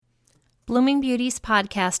Blooming Beauties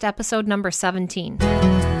Podcast, episode number 17.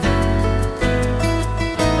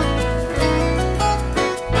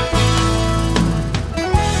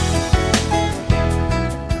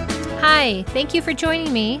 Hi, thank you for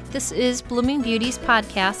joining me. This is Blooming Beauties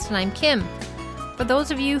Podcast, and I'm Kim. For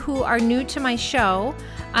those of you who are new to my show,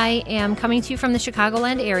 I am coming to you from the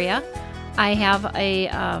Chicagoland area. I have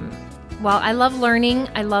I love learning,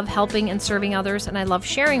 I love helping and serving others, and I love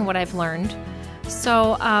sharing what I've learned.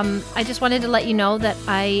 So I just wanted to let you know that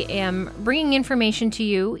I am bringing information to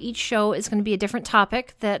you. Each show is going to be a different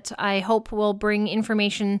topic that I hope will bring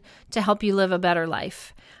information to help you live a better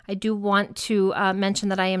life. I do want to mention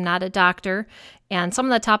that I am not a doctor, and some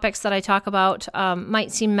of the topics that I talk about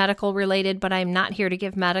might seem medical related, but I'm not here to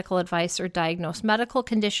give medical advice or diagnose medical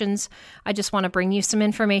conditions. I just want to bring you some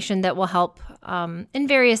information that will help in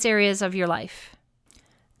various areas of your life.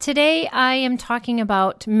 Today, I am talking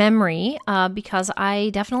about memory because I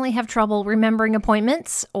definitely have trouble remembering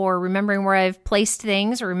appointments or remembering where I've placed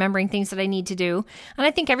things or remembering things that I need to do. And I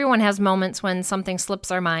think everyone has moments when something slips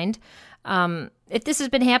our mind. If this has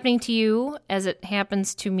been happening to you as it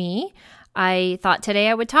happens to me, I thought today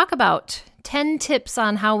I would talk about 10 tips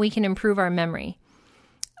on how we can improve our memory.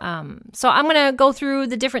 So I'm going to go through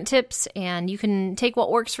the different tips, and you can take what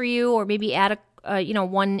works for you or maybe add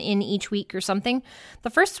one in each week or something. The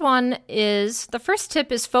first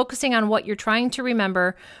tip is focusing on what you're trying to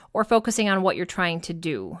remember or focusing on what you're trying to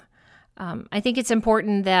do. I think it's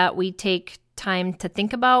important that we take time to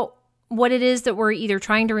think about what it is that we're either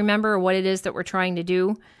trying to remember or what it is that we're trying to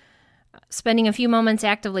do. Spending a few moments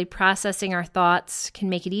actively processing our thoughts can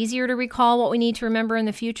make it easier to recall what we need to remember in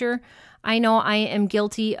the future. I know I am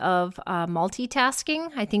guilty of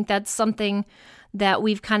multitasking. I think that's something that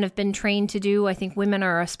we've kind of been trained to do. I think women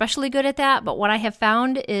are especially good at that. But what I have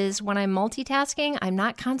found is when I'm multitasking, I'm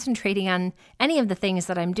not concentrating on any of the things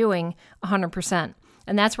that I'm doing 100%.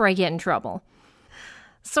 And that's where I get in trouble.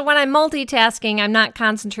 So when I'm multitasking, I'm not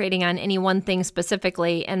concentrating on any one thing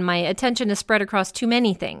specifically, and my attention is spread across too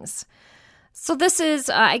many things. So this is,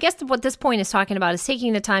 I guess what this point is talking about is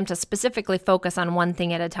taking the time to specifically focus on one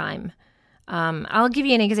thing at a time. I'll give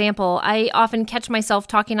you an example. I often catch myself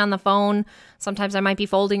talking on the phone. Sometimes I might be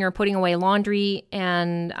folding or putting away laundry,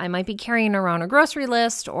 and I might be carrying around a grocery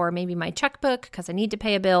list or maybe my checkbook because I need to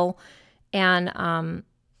pay a bill. And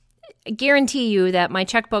I guarantee you that my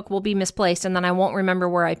checkbook will be misplaced, and then I won't remember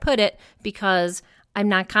where I put it because I'm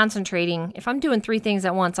not concentrating. If I'm doing 3 things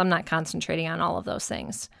at once, I'm not concentrating on all of those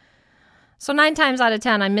things. So 9 times out of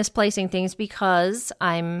 10, I'm misplacing things because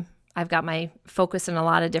I've got my focus in a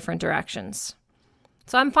lot of different directions.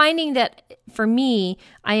 So I'm finding that for me,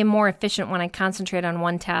 I am more efficient when I concentrate on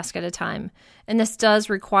one task at a time. And this does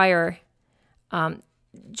require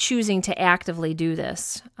choosing to actively do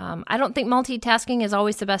this. I don't think multitasking is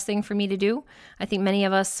always the best thing for me to do. I think many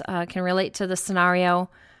of us can relate to the scenario.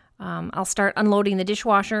 I'll start unloading the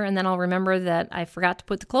dishwasher, and then I'll remember that I forgot to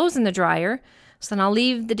put the clothes in the dryer. So then I'll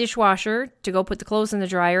leave the dishwasher to go put the clothes in the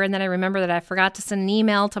dryer, and then I remember that I forgot to send an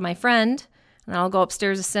email to my friend, and then I'll go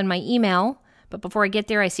upstairs to send my email. But before I get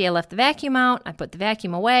there, I see I left the vacuum out. I put the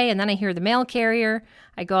vacuum away, and then I hear the mail carrier.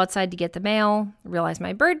 I go outside to get the mail, realize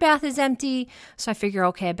my bird bath is empty, so I figure,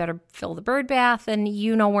 okay, I better fill the bird bath, and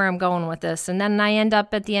you know where I'm going with this. And then I end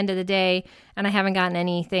up at the end of the day, and I haven't gotten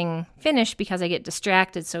anything finished because I get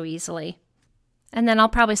distracted so easily. And then I'll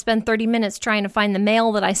probably spend 30 minutes trying to find the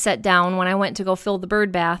mail that I set down when I went to go fill the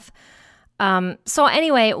bird bath. So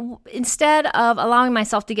anyway, instead of allowing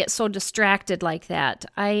myself to get so distracted like that,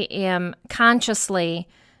 I am consciously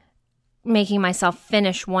making myself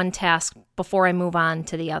finish one task before I move on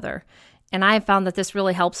to the other. And I have found that this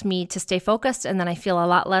really helps me to stay focused, and then I feel a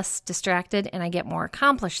lot less distracted and I get more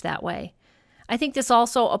accomplished that way. I think this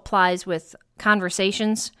also applies with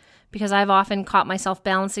conversations, because I've often caught myself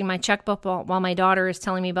balancing my checkbook while my daughter is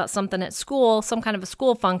telling me about something at school, some kind of a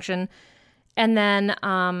school function, and then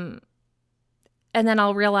I'll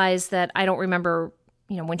realize that I don't remember,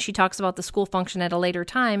 when she talks about the school function at a later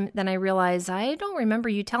time, then I realize I don't remember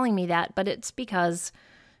you telling me that, but it's because,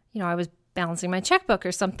 I was balancing my checkbook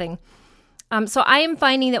or something. So I am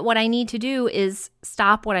finding that what I need to do is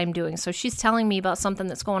stop what I'm doing. So she's telling me about something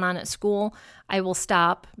that's going on at school. I will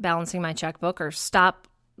stop balancing my checkbook or stop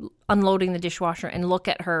unloading the dishwasher and look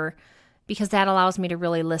at her, because that allows me to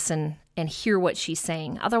really listen and hear what she's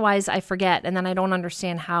saying. Otherwise, I forget, and then I don't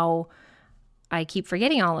understand how I keep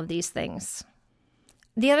forgetting all of these things.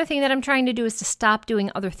 The other thing that I'm trying to do is to stop doing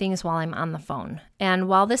other things while I'm on the phone. And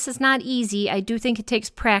while this is not easy, I do think it takes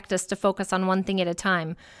practice to focus on one thing at a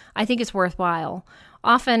time. I think it's worthwhile.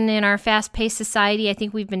 Often in our fast-paced society, I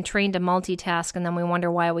think we've been trained to multitask, and then we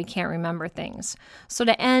wonder why we can't remember things. So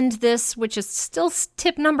to end this, which is still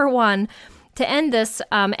tip number 1, to end this,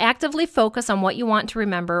 actively focus on what you want to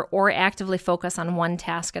remember or actively focus on one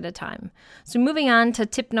task at a time. So moving on to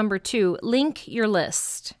tip number 2, link your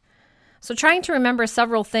list. So trying to remember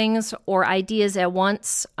several things or ideas at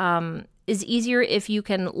once is easier if you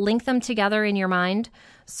can link them together in your mind.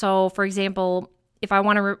 So for example, if I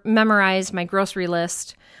want to memorize my grocery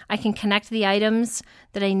list, I can connect the items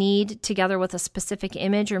that I need together with a specific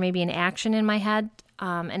image or maybe an action in my head.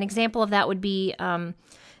 An example of that would be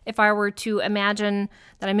if I were to imagine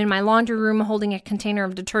that I'm in my laundry room holding a container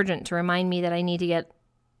of detergent to remind me that I need to get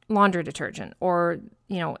laundry detergent, or,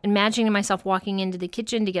 imagining myself walking into the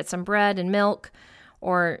kitchen to get some bread and milk,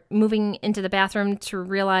 or moving into the bathroom to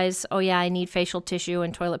realize, oh yeah, I need facial tissue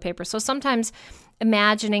and toilet paper. So sometimes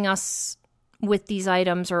imagining us with these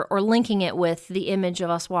items or linking it with the image of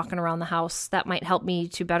us walking around the house, that might help me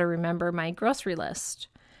to better remember my grocery list.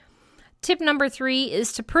 Tip number 3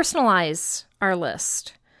 is to personalize our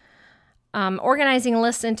list. Organizing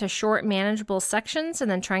lists into short, manageable sections and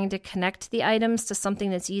then trying to connect the items to something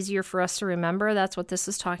that's easier for us to remember. That's what this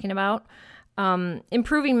is talking about.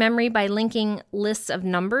 Improving memory by linking lists of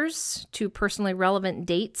numbers to personally relevant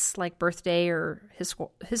dates like birthday or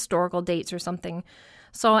historical dates or something.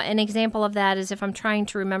 So an example of that is if I'm trying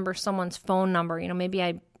to remember someone's phone number, maybe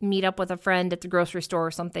I meet up with a friend at the grocery store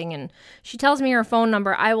or something and she tells me her phone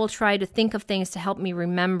number, I will try to think of things to help me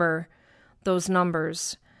remember those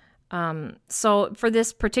numbers. So for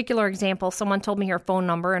this particular example, someone told me her phone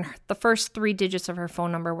number and the first 3 digits of her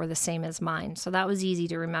phone number were the same as mine. So that was easy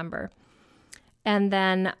to remember. And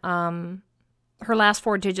then her last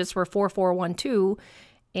 4 digits were 4412.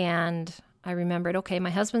 And I remembered, okay, my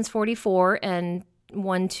husband's 44 and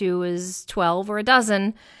 12 is 12 or a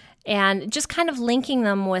dozen. And just kind of linking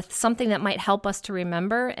them with something that might help us to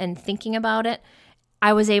remember and thinking about it.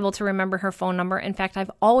 I was able to remember her phone number. In fact, I've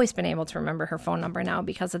always been able to remember her phone number now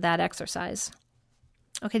because of that exercise.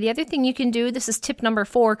 Okay, the other thing you can do, this is tip number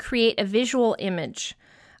 4, create a visual image.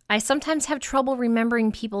 I sometimes have trouble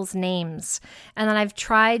remembering people's names. And then I've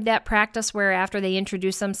tried that practice where after they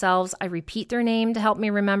introduce themselves, I repeat their name to help me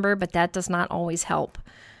remember, but that does not always help.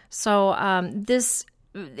 So this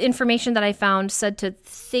information that I found said to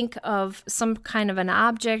think of some kind of an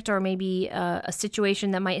object or maybe a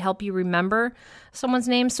situation that might help you remember someone's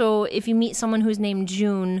name. So if you meet someone who's named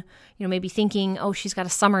June, maybe thinking, oh, she's got a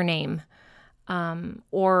summer name.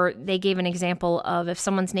 Or they gave an example of if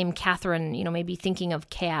someone's named Catherine, maybe thinking of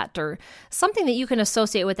cat or something that you can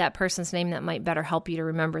associate with that person's name that might better help you to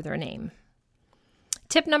remember their name.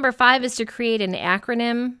 Tip number 5 is to create an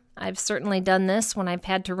acronym. I've certainly done this when I've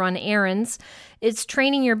had to run errands. It's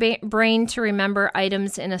training your brain to remember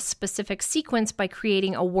items in a specific sequence by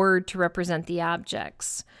creating a word to represent the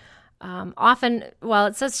objects.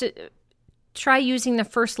 It says to try using the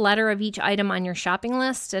first letter of each item on your shopping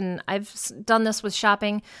list, and I've done this with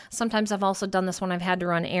shopping. Sometimes I've also done this when I've had to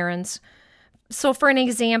run errands. So for an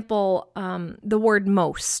example, the word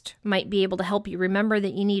most might be able to help you remember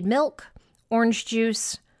that you need milk, orange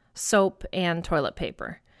juice, soap, and toilet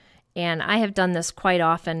paper. And I have done this quite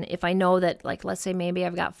often. If I know that, let's say maybe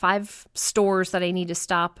I've got 5 stores that I need to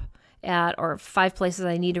stop at or 5 places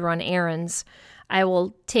I need to run errands, I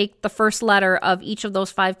will take the first letter of each of those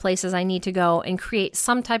 5 places I need to go and create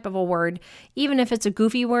some type of a word. Even if it's a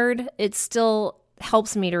goofy word, it still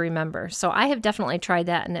helps me to remember. So I have definitely tried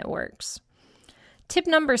that and it works. Tip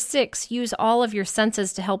number 6, use all of your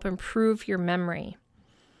senses to help improve your memory.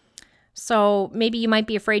 So maybe you might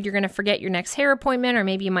be afraid you're going to forget your next hair appointment, or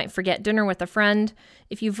maybe you might forget dinner with a friend.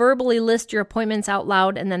 If you verbally list your appointments out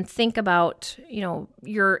loud and then think about,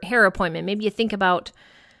 your hair appointment, maybe you think about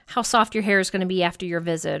how soft your hair is going to be after your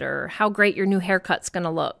visit, or how great your new haircut's going to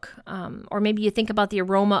look. Or maybe you think about the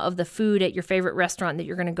aroma of the food at your favorite restaurant that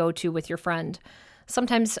you're going to go to with your friend.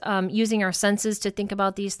 Sometimes using our senses to think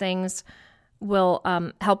about these things will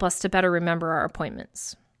help us to better remember our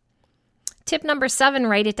appointments. Tip number 7,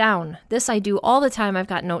 write it down. This I do all the time. I've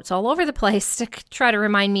got notes all over the place to try to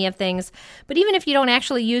remind me of things. But even if you don't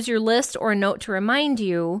actually use your list or a note to remind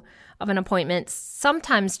you of an appointment,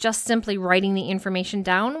 sometimes just simply writing the information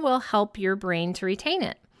down will help your brain to retain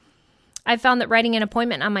it. I've found that writing an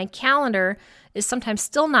appointment on my calendar is sometimes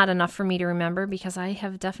still not enough for me to remember because I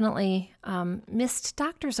have definitely missed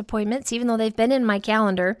doctor's appointments, even though they've been in my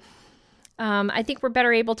calendar. I think we're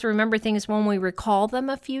better able to remember things when we recall them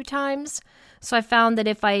a few times. So I found that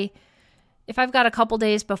if I've got a couple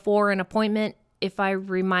days before an appointment, if I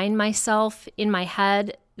remind myself in my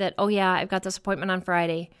head that, oh yeah, I've got this appointment on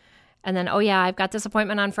Friday, And then, oh yeah, I've got this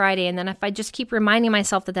appointment on Friday. And then if I just keep reminding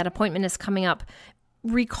myself that appointment is coming up,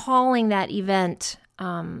 recalling that event,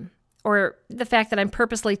 or the fact that I'm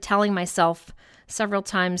purposely telling myself several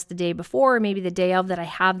times the day before, or maybe the day of, that I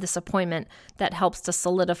have this appointment, that helps to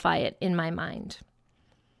solidify it in my mind.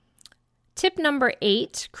 Tip number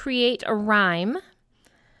 8, create a rhyme.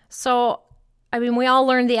 So, we all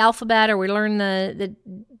learn the alphabet, or we learn the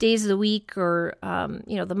days of the week, or,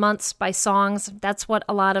 the months by songs. That's what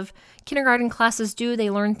a lot of kindergarten classes do. They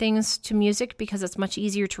learn things to music because it's much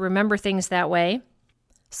easier to remember things that way.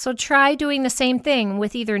 So try doing the same thing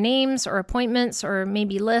with either names or appointments or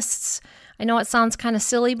maybe lists. I know it sounds kind of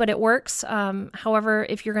silly, but it works. However,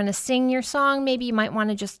 if you're going to sing your song, maybe you might want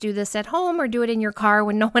to just do this at home or do it in your car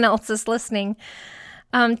when no one else is listening.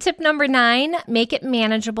 Tip number 9, make it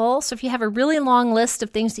manageable. So if you have a really long list of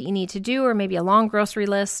things that you need to do, or maybe a long grocery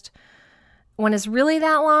list, when it's really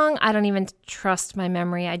that long, I don't even trust my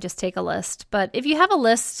memory. I just take a list. But if you have a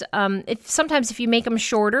list, sometimes if you make them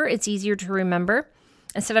shorter, it's easier to remember.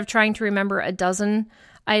 Instead of trying to remember a dozen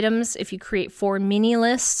items, if you create 4 mini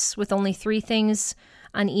lists with only 3 things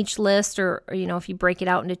on each list, or if you break it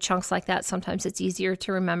out into chunks like that, sometimes it's easier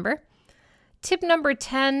to remember. Tip number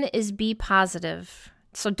 10 is be positive.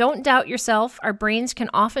 So don't doubt yourself. Our brains can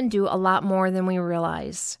often do a lot more than we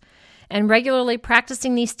realize. And regularly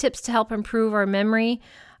practicing these tips to help improve our memory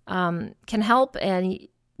can help, and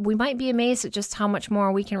we might be amazed at just how much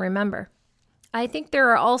more we can remember. I think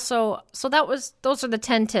there are also, those are the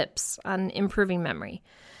 10 tips on improving memory.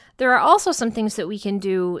 There are also some things that we can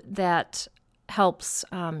do that helps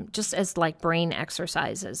just as like brain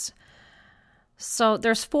exercises. So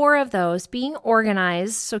there's 4 of those. Being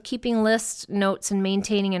organized, so keeping lists, notes, and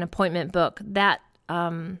maintaining an appointment book, that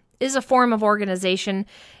is a form of organization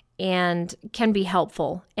and can be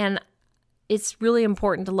helpful. And it's really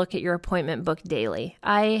important to look at your appointment book daily.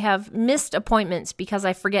 I have missed appointments because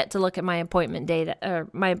I forget to look at my appointment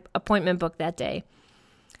book that day.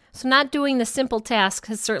 So not doing the simple task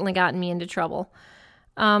has certainly gotten me into trouble.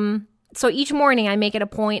 So each morning I make it a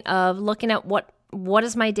point of looking at what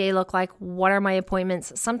does my day look like? What are my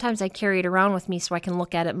appointments? Sometimes I carry it around with me so I can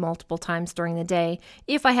look at it multiple times during the day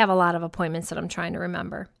if I have a lot of appointments that I'm trying to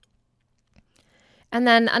remember. And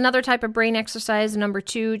then another type of brain exercise, number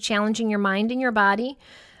 2, challenging your mind and your body.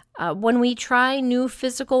 When we try new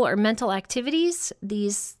physical or mental activities,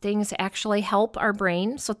 these things actually help our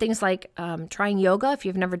brain. So things like trying yoga, if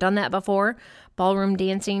you've never done that before, ballroom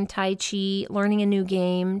dancing, tai chi, learning a new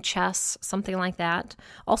game, chess, something like that.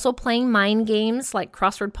 Also playing mind games like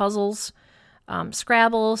crossword puzzles,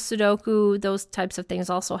 Scrabble, Sudoku, those types of things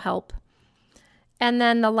also help. And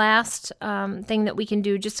then the last thing that we can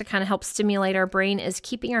do just to kind of help stimulate our brain is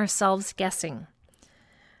keeping ourselves guessing.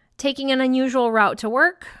 Taking an unusual route to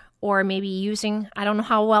work, or maybe using, I don't know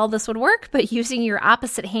how well this would work, but using your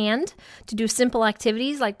opposite hand to do simple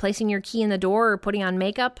activities like placing your key in the door or putting on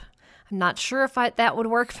makeup. I'm not sure if that would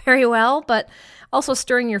work very well, but also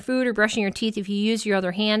stirring your food or brushing your teeth if you use your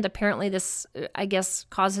other hand. Apparently this, I guess,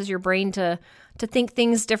 causes your brain to think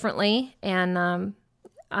things differently, and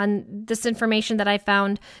on this information that I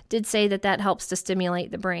found did say that helps to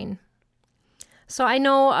stimulate the brain. So I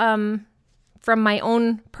know from my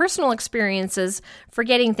own personal experiences,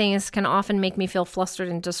 forgetting things can often make me feel flustered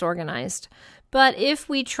and disorganized. But if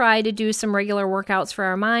we try to do some regular workouts for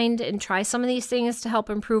our mind and try some of these things to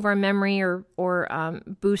help improve our memory or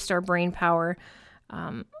boost our brain power,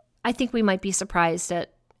 I think we might be surprised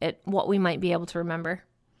at what we might be able to remember.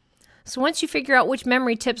 So once you figure out which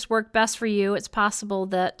memory tips work best for you, it's possible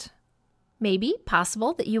that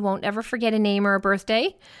you won't ever forget a name or a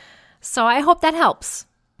birthday. So I hope that helps.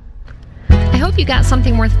 I hope you got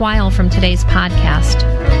something worthwhile from today's podcast,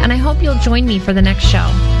 and I hope you'll join me for the next show.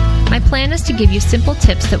 My plan is to give you simple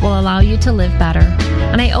tips that will allow you to live better,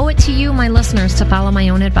 and I owe it to you, my listeners, to follow my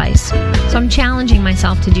own advice. So I'm challenging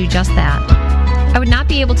myself to do just that. I would not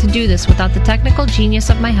be able to do this without the technical genius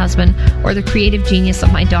of my husband or the creative genius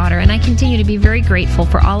of my daughter, and I continue to be very grateful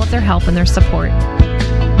for all of their help and their support.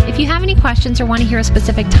 If you have any questions or want to hear a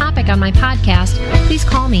specific topic on my podcast, please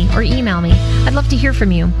call me or email me. I'd love to hear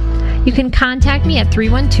from you. You can contact me at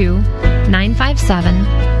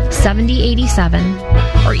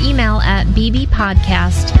 312-957-7087 or email at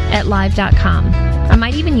bbpodcast@live.com. I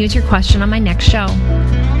might even use your question on my next show.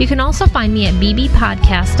 You can also find me at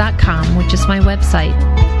bbpodcast.com, which is my website.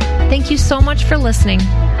 Thank you so much for listening.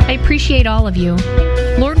 I appreciate all of you.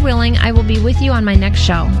 Lord willing, I will be with you on my next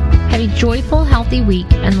show. Have a joyful, healthy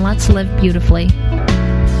week, and let's live beautifully.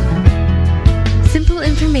 Simple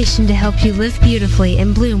information to help you live beautifully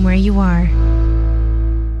and bloom where you are.